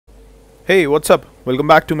Hey, what's up? Welcome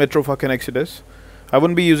back to Metro fucking Exodus. I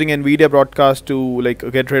wouldn't be using Nvidia broadcast to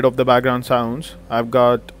get rid of the background sounds. I've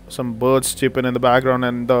got some birds chirping in the background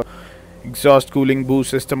and the exhaust cooling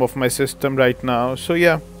boost system of my system right now. So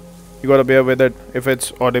yeah, you gotta bear with it if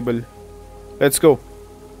it's audible. Let's go.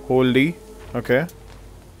 Hold D. Okay.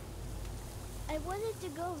 I wanted to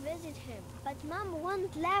go visit him, but Mom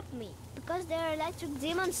won't let me because there are electric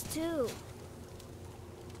demons too.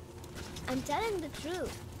 I'm telling the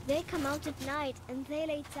truth. They come out at night and they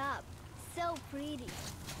light up. So pretty.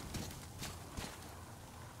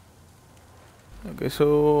 Okay,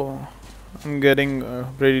 so I'm getting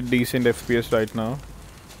pretty decent FPS right now.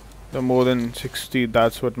 The more than 60,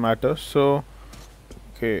 that's what matters. So,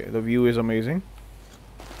 okay, the view is amazing.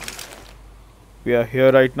 We are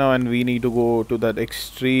here right now and we need to go to that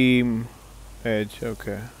extreme edge.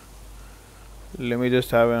 Okay, let me just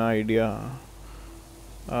have an idea.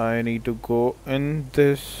 I need to go in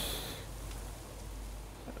this,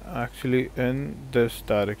 actually in this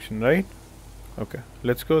direction, right? Okay,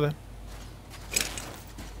 let's go then.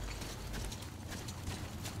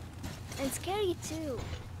 And scary too.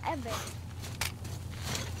 A bit.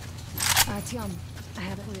 Artyom, I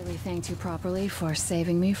haven't really thanked you properly for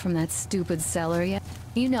saving me from that stupid cellar yet.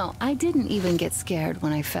 You know, I didn't even get scared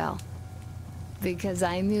when I fell. Because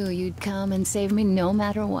I knew you'd come and save me no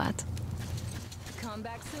matter what. Come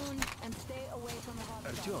back soon and stay away from the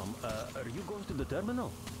hospital. Artyom, are you going to the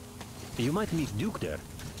terminal? You might meet Duke there.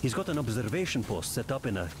 He's got an observation post set up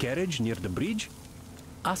in a carriage near the bridge.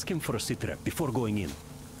 Ask him for a sit rep before going in.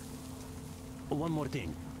 One more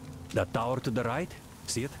thing. That tower to the right,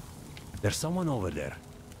 see it? There's someone over there.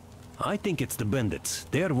 I think it's the bandits.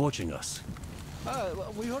 They're watching us.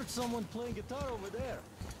 We heard someone playing guitar over there.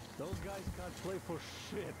 Those guys can't play for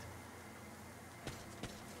shit.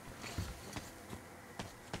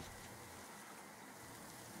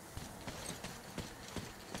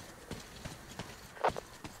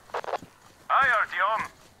 Hi,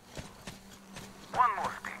 Artyom. One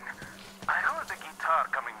more thing. I heard the guitar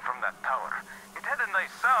coming from that tower. It had a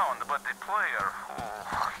nice sound, but the player,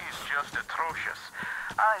 he's just atrocious.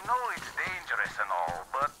 I know it's dangerous and all,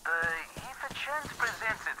 but if a chance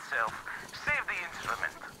presents itself, save the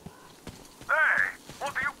instrument. Hey,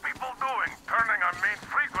 what are you people doing? Turning our main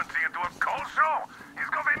frequency into a call show?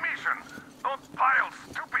 It's got a mission. Don't pile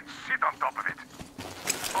stupid shit on top of it.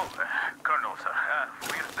 Oh, Colonel, sir,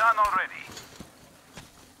 we're done already.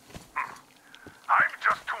 I'm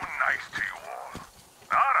just too nice to you all.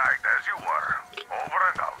 All right, as you were. Over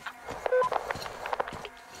and out.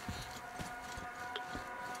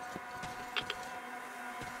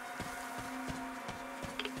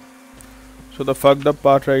 So the fucked up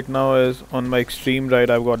part right now is on my extreme right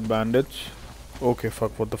I've got bandits. Okay,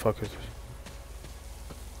 fuck, what the fuck is this?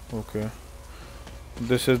 Okay.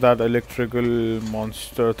 This is that electrical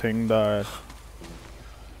monster thing that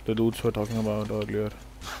the dudes were talking about earlier.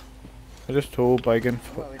 I just hope I can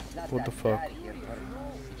what the fuck?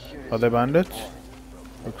 Are they bandits?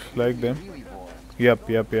 Looks like them. Yep,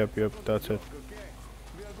 that's it.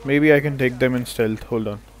 Maybe I can take them in stealth. Hold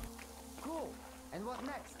on. Cool. And what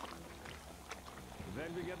next?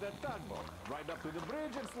 Then we get that tugboat right up to the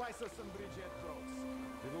bridge and slice us some bridgehead throats.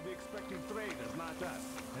 They will be expecting traders, not us.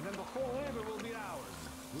 And then the whole river will be ours.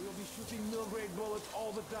 We will be shooting mill-grade bullets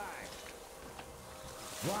all the time.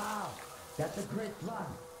 Wow, that's a great plan.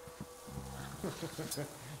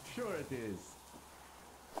 Sure it is.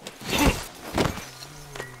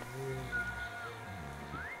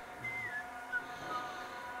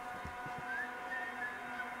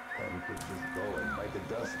 We could just go and bite the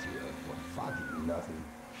dust here for fucking nothing.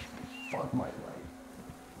 Fuck my life.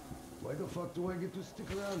 Why the fuck do I get to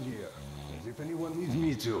stick around here? As if anyone needs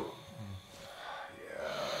me to. Yeah,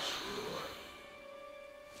 sure.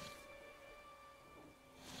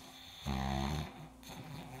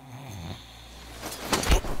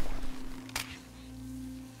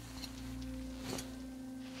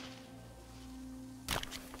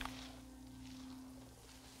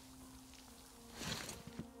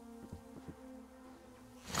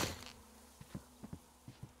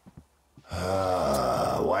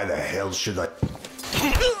 Why the hell should I?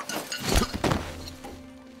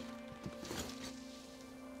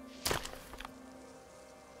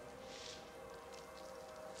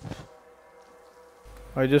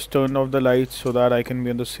 I just turned off the lights so that I can be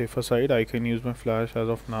on the safer side. I can use my flash as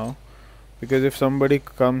of now. Because if somebody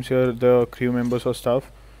comes here, the crew members or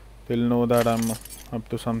stuff, they'll know that I'm up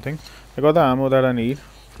to something. I got the ammo that I need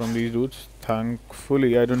from these dudes.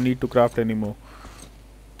 Thankfully, I don't need to craft anymore.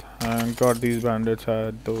 Thank God these bandits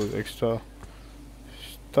had those extra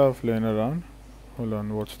stuff laying around. Hold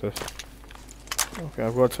on, what's this? Okay,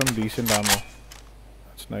 I've got some decent ammo.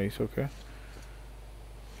 That's nice, okay.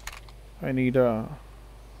 I need a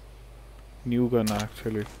new gun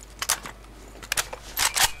actually.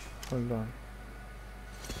 Hold on.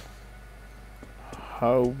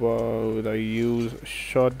 How about I use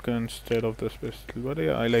shotgun instead of this pistol? But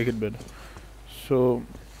yeah, I like it better. So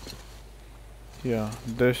yeah,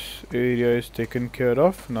 this area is taken care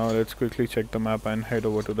of. Now let's quickly check the map and head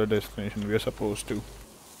over to the destination we are supposed to.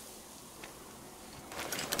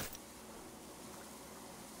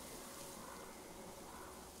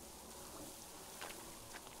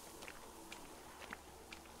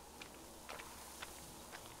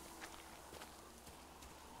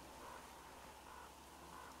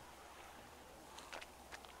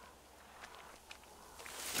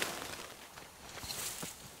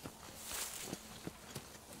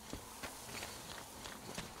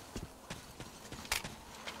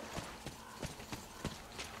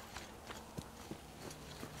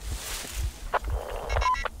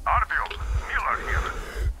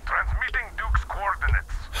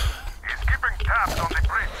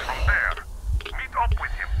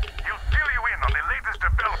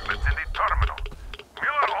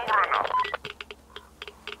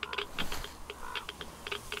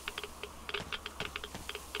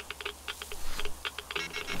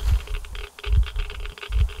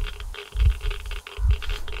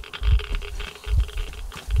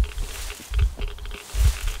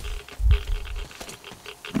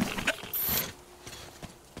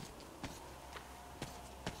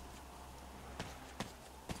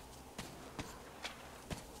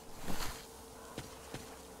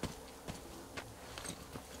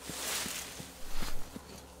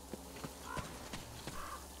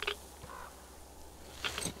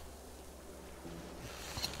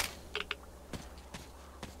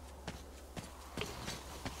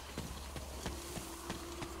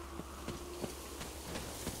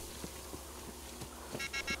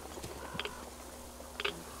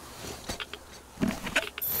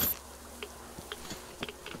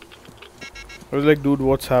 I was like, dude,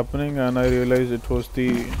 what's happening? And I realized it was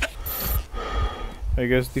I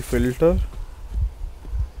guess the filter.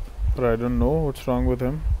 But I don't know what's wrong with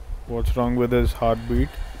him. What's wrong with his heartbeat?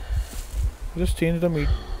 Just change the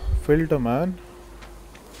filter, man.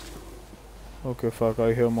 Okay, fuck,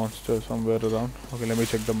 I hear monsters somewhere around. Okay, let me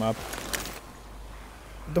check the map.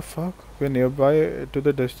 What the fuck? We're nearby to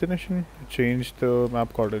the destination? It changed the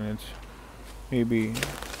map coordinates. Maybe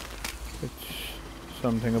it's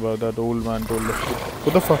something about that old man told us.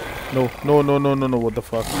 What the fuck? No, no, no, no, no, no, what the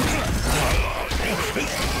fuck?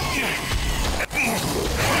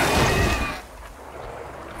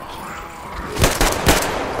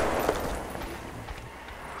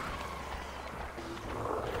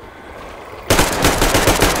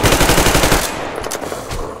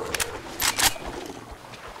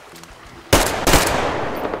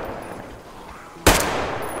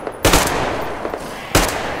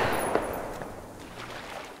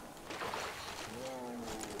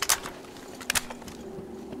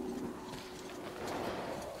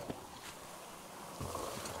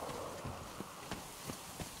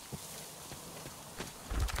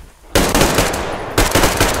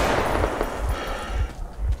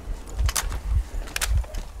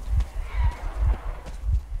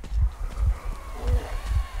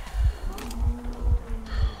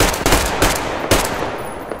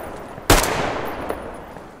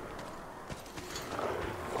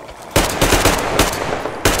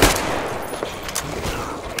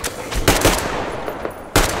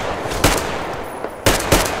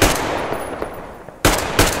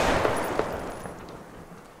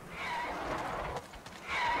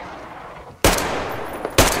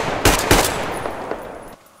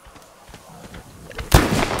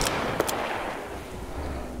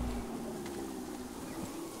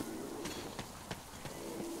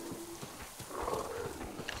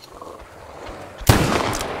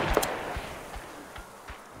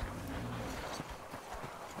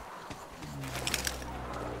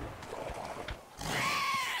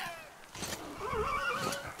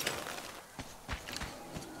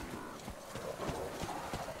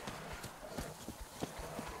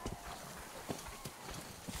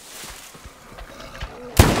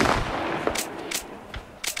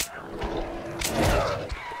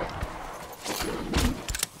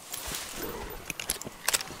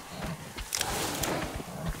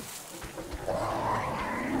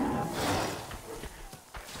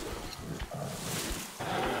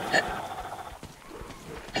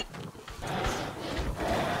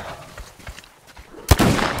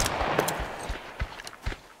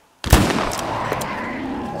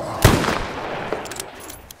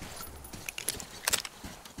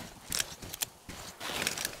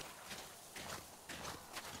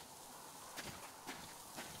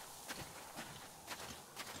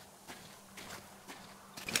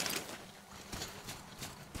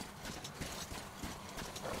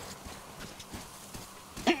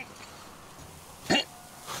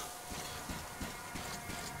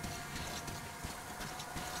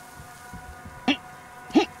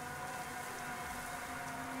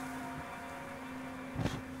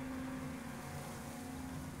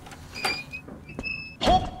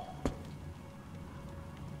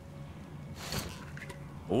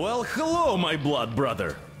 Well, hello, my blood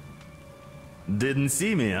brother. Didn't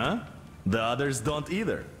see me, huh? The others don't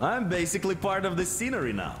either. I'm basically part of the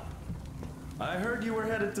scenery now. I heard you were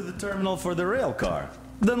headed to the terminal for the rail car.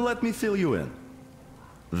 Then let me fill you in.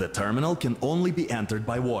 The terminal can only be entered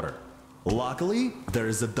by water. Luckily, there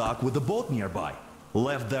is a dock with a boat nearby.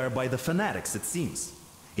 Left there by the fanatics, it seems.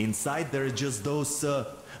 Inside there are just those,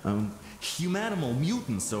 humanimal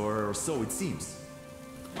mutants, or so it seems.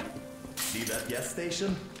 See that gas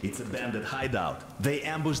station? It's a bandit hideout. They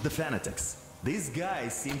ambush the fanatics. These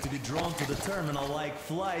guys seem to be drawn to the terminal like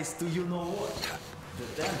flies to you-know-what.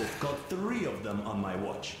 The bandit caught 3 of them on my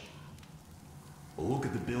watch. Look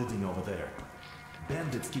at the building over there.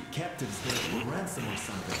 Bandits keep captives there for ransom or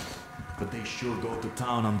something. But they sure go to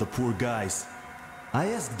town on the poor guys. I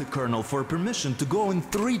asked the colonel for permission to go in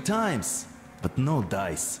 3 times, but no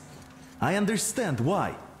dice. I understand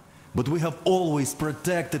why, but we have always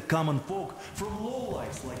protected common folk from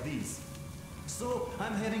lowlifes like these. So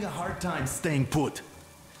I'm having a hard time staying put.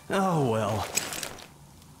 Oh well.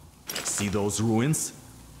 See those ruins?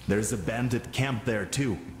 There's a bandit camp there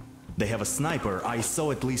too. They have a sniper. I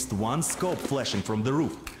saw at least 1 scope flashing from the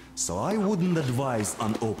roof, so I wouldn't advise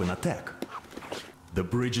an open attack. The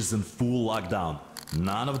bridge is in full lockdown.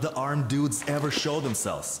 None of the armed dudes ever show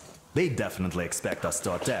themselves. They definitely expect us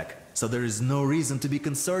to attack, so there is no reason to be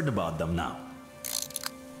concerned about them now.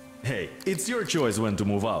 Hey, it's your choice when to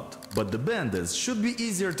move out, but the bandits should be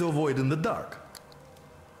easier to avoid in the dark.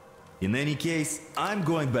 In any case, I'm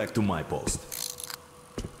going back to my post.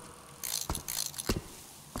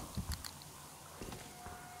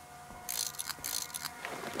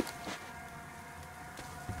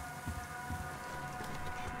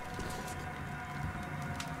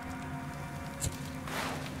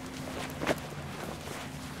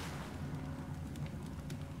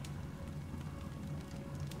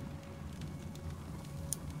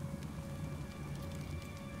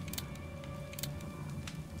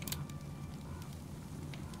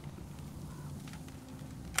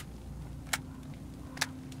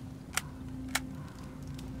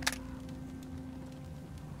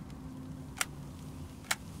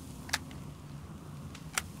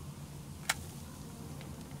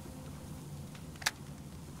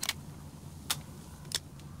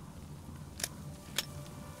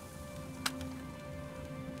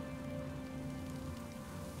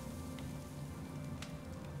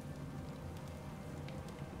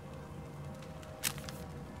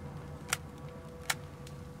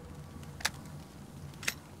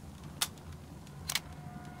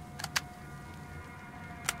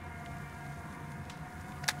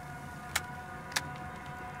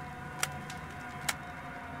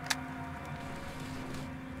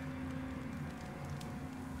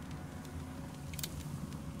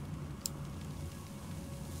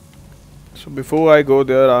 So before I go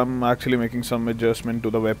there, I'm actually making some adjustment to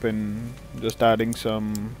the weapon, just adding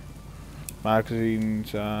some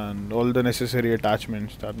magazines and all the necessary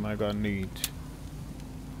attachments that my gun needs.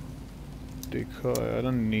 Decoy, I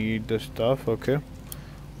don't need the stuff. Okay,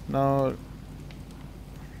 now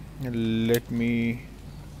let me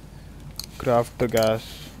craft the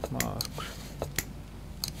gas masks.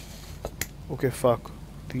 Okay, fuck,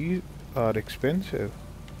 these are expensive.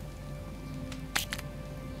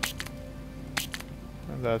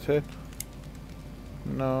 And that's it.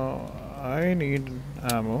 Now I need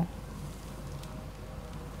ammo.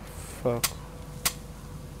 Fuck,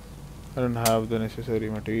 I don't have the necessary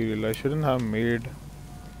material. I shouldn't have made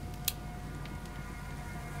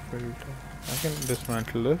filter. I can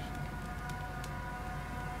dismantle this,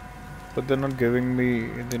 but they're not giving me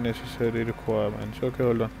the necessary requirements. Okay,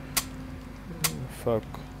 hold on. Fuck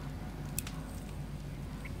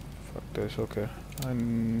this. Okay, I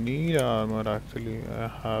need armor actually. I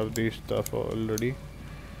have these stuff already.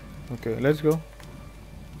 Okay, let's go.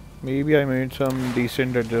 Maybe I made some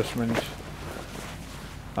decent adjustments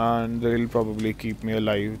and they'll probably keep me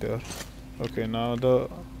alive there. Okay, now the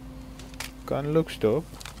gun looks dope.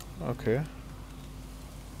 Okay,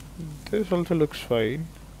 this also looks fine.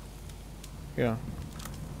 Yeah,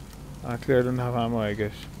 actually I don't have ammo, I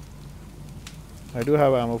guess. I do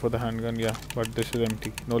have ammo for the handgun, yeah, but this is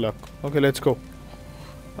empty. No luck. Okay, let's go.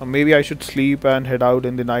 Maybe I should sleep and head out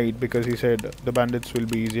in the night, because he said the bandits will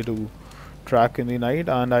be easy to track in the night,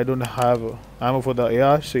 and I don't have ammo for the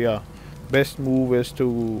AR, so yeah, best move is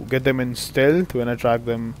to get them in stealth when I track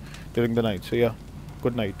them during the night. So yeah,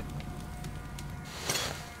 good night.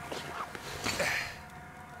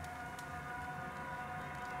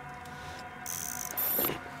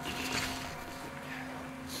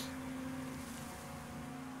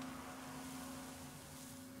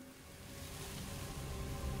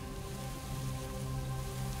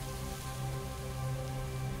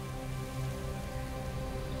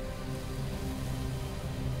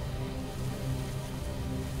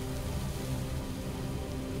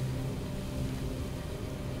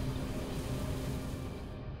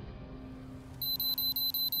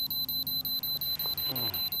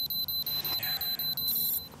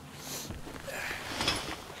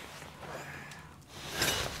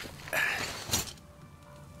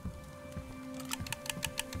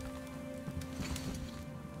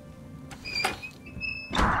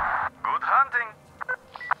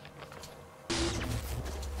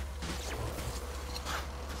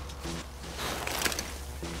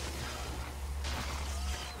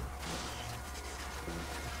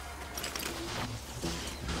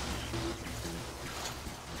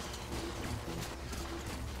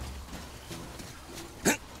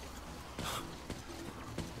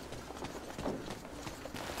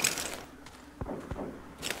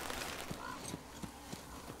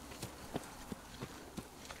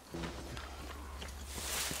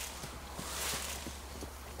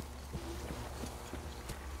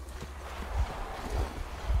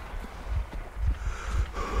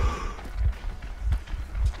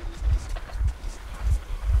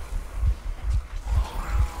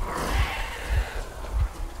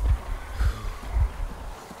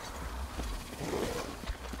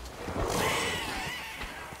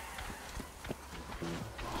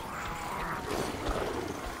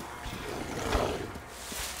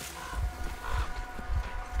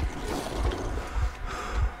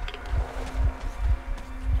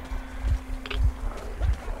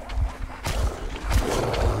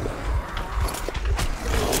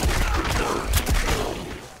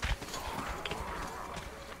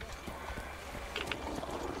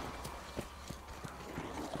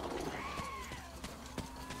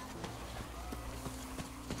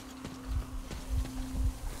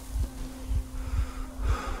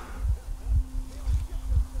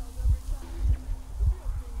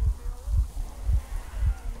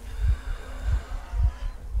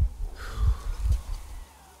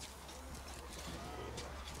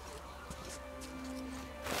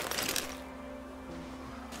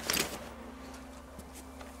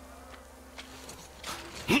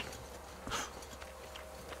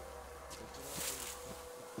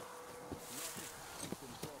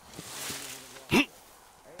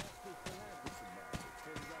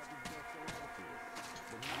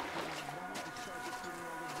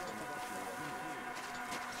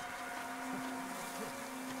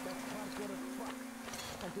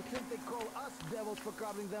 think they call us devils for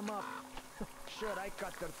gobbling them up? Sure, I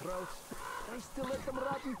cut their throats. I still let them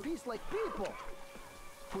rot in peace like people.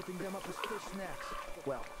 Putting them up as fish snacks.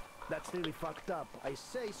 Well, that's really fucked up. I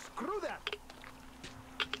say, screw that!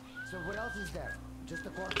 So what else is there? Just the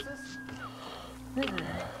corpses?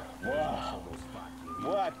 Wow.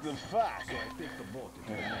 What the fuck? So I take the boat into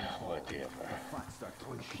the main hall. Whatever. The fuck start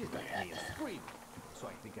throwing shit at me and screaming. So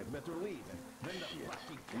I think I'd better leave, and then the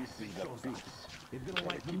fucking This taxi is the shows up. beast. It didn't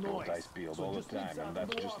like the Keep those noise. eyes peeled So all the just leaps time, out and of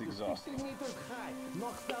that's the just water, exhausting. 15 meters high,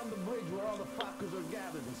 knocks down the bridge where all the fuckers are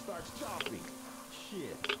gathered and starts chopping.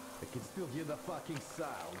 Shit, I can still hear the fucking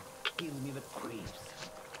sound. Gives me the creeps.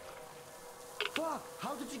 Fuck!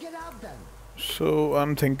 How did you get out then? So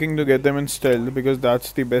I'm thinking to get them in stealth because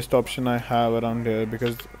that's the best option I have around here,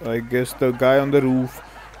 because I guess the guy on the roof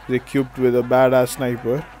is equipped with a badass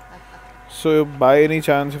sniper. So by any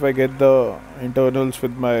chance if I get the internals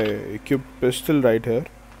with my equipped pistol right here,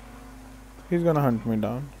 he's gonna hunt me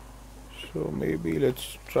down. So maybe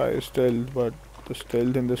let's try stealth, but the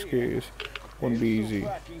stealth in this case won't be easy.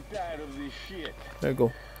 Fucking tired of this shit. There you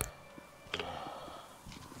go.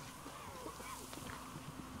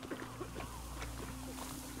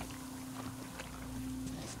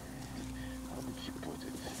 How did she put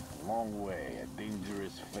it? A long way, a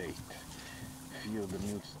dangerous fate. Fear the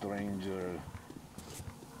mute stranger.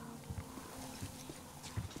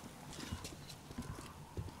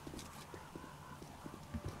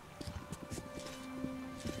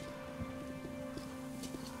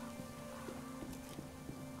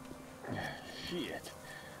 Shit.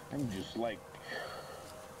 I'm just like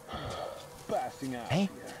passing out here.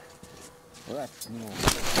 Well, that's no.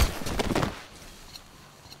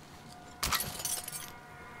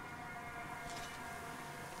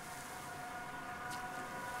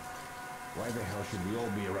 Why the hell should we all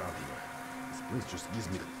be around here? This place just gives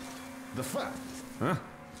me the fuck? Huh?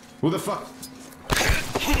 Who the fuck?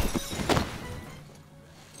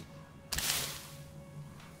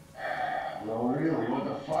 No, really, what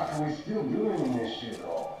the fuck are we still doing in this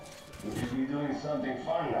shithole? We should be doing something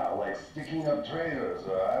fun now, like sticking up traitors,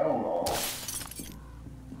 or I don't know.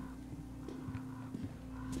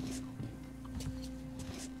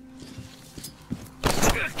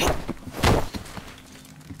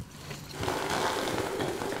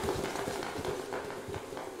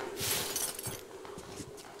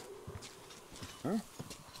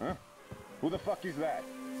 Huh? Who the fuck is that?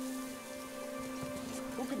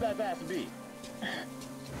 Who could that ass be?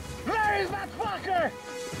 Where is that fucker?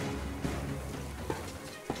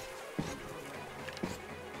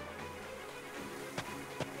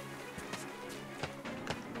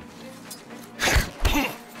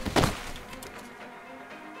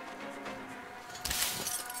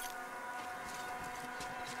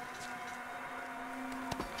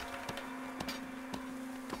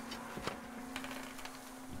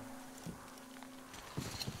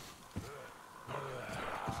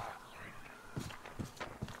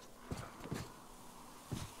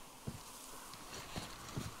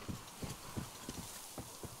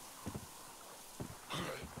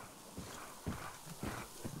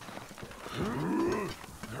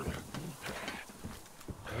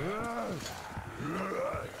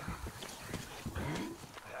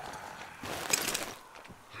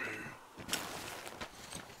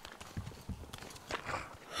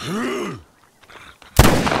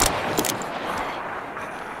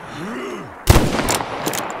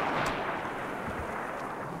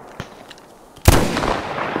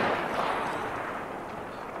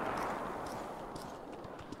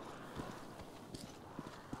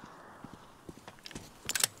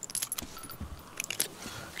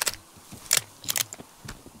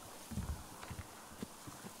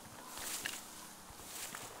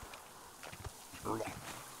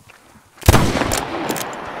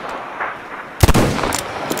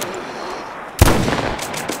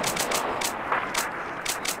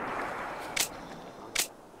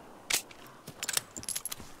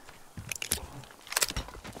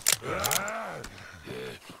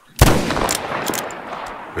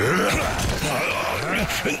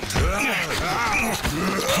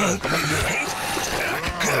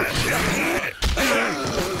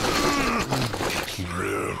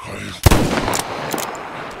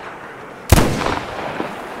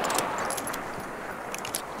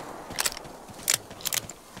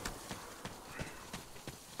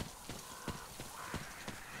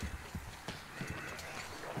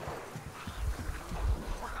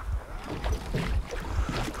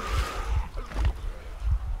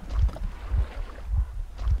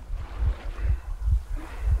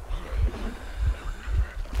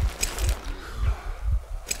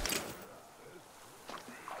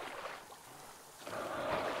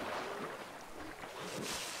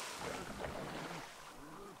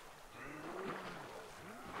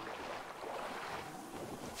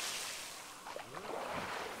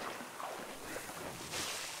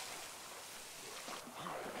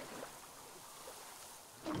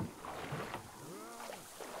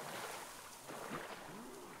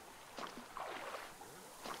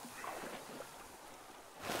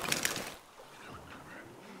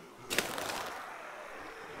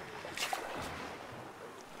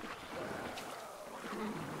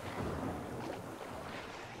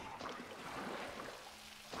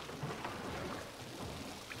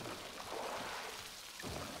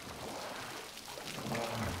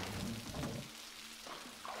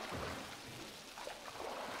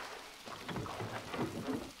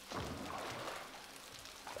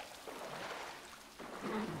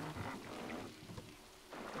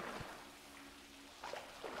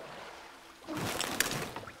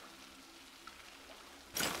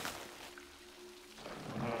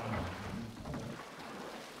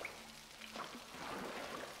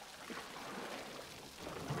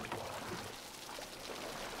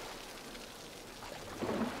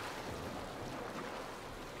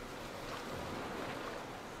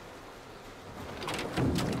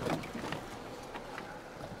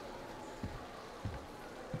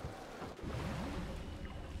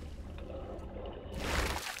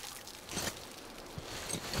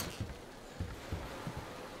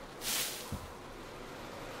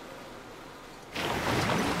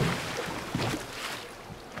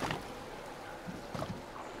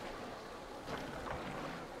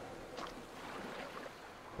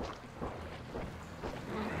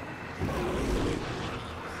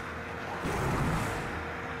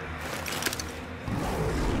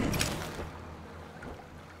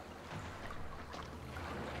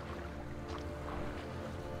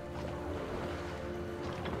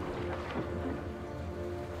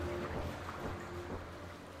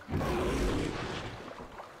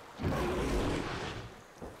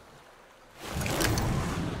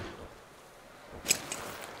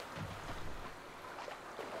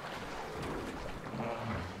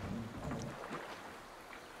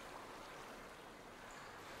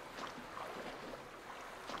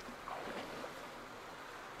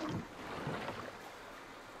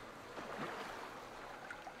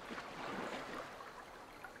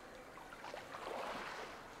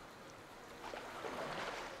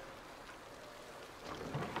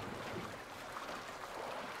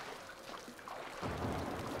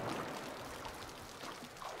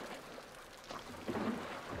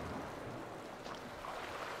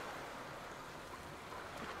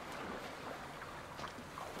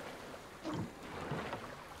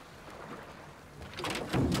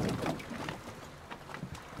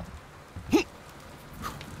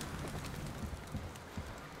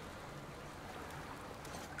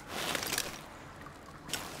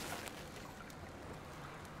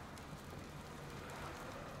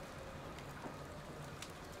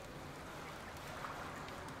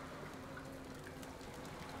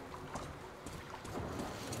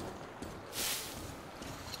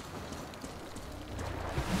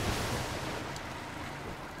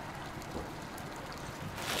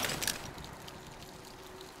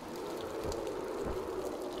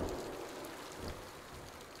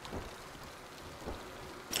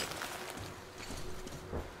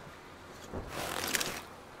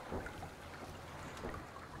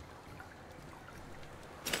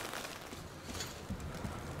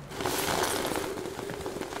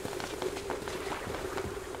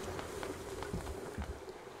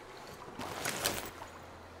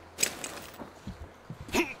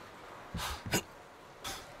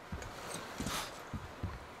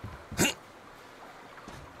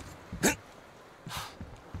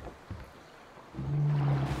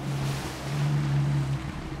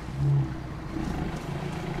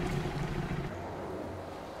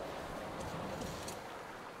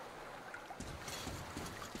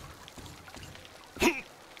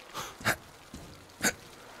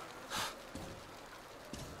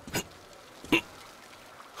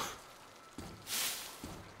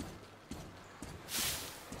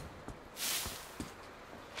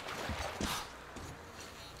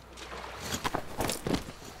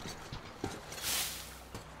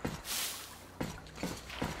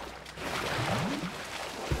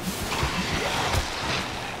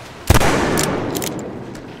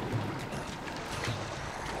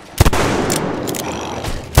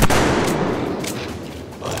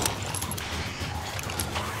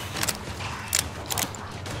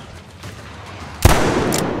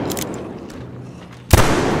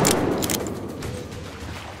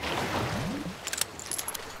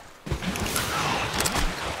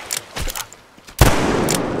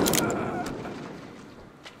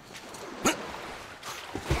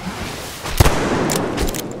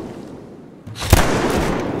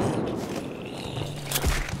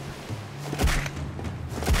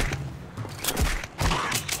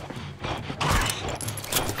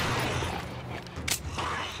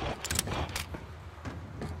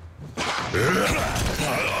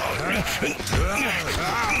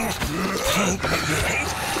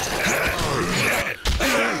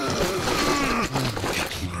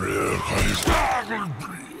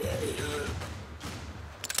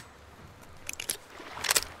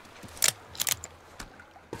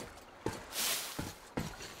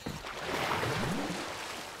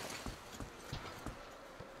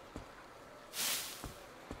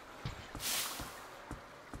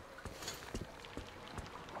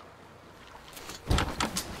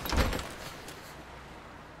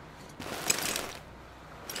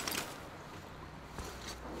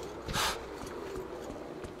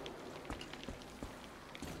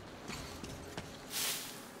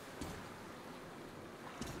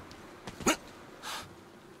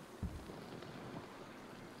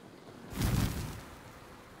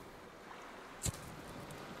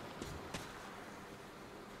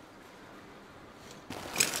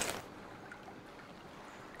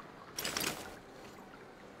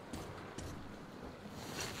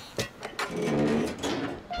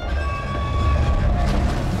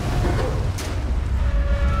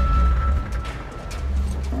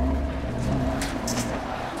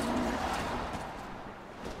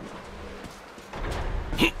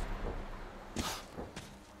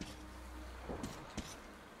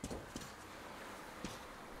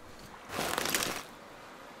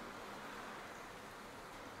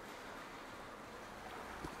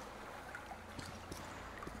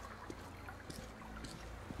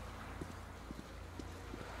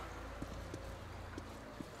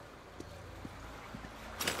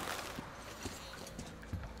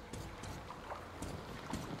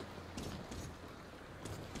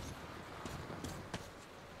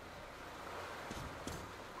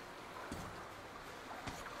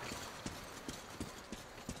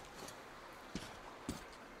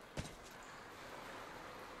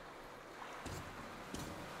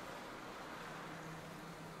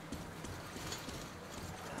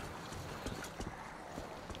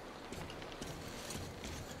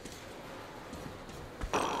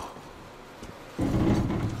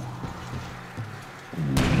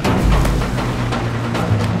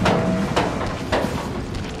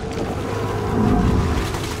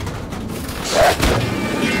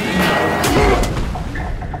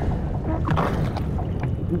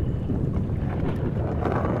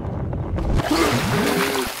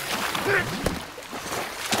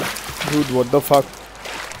 Dude, what the fuck?